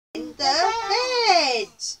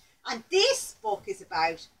And this book is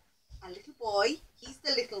about a little boy. He's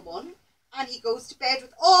the little one, and he goes to bed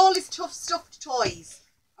with all his tough stuffed toys.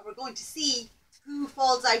 And we're going to see who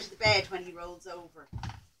falls out of the bed when he rolls over.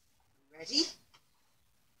 Ready?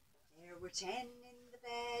 There were 10 in the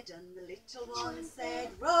bed, and the little one said,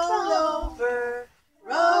 roll over,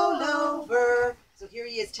 roll over. So here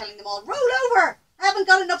he is telling them all, roll over. I haven't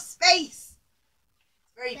got enough space.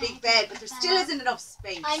 It's a very big bed, but there still isn't enough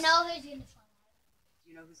space. I know who's going to fall out. Do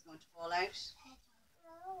you know who's going to fall out?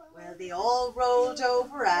 Well, they all rolled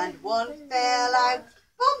over and one fell out.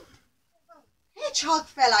 Bump! Hedgehog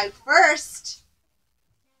fell out first.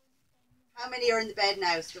 How many are in the bed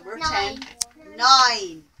now? So there were 10.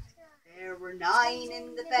 9. There were 9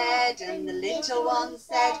 in the bed, and the little one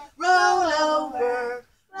said, roll over,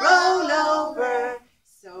 roll over.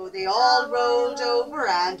 So they all rolled over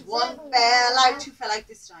and one fell out. Who fell out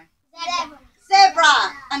this time?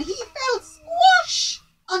 Zebra. And he fell squash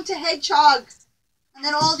onto Hedgehog. And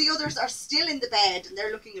then all the others are still in the bed, and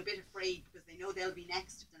they're looking a bit afraid because they know they'll be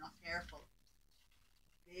next if they're not careful.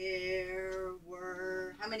 There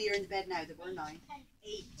were, how many are in the bed now? There were 9.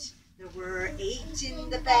 8. There were 8 in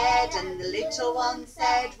the bed, and the little one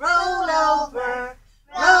said, roll over,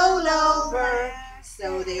 roll over.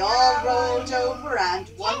 So they all rolled over and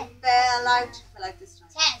one fell out. Who fell out this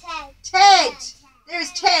time? Ted.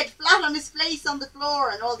 There's Ted, flat on his face on the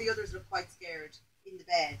floor, and all the others look quite scared in the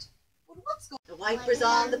bed. But what's going on? The wipers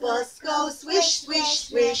on the bus go swish, swish,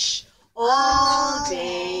 swish all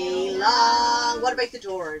day long. What about the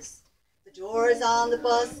doors? The doors on the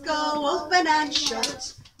bus go open and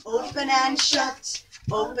shut, open and shut,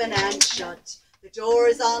 open and shut. The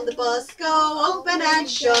doors on the bus go open and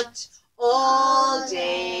shut all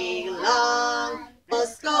day long. The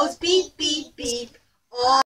bus goes beep, beep, beep all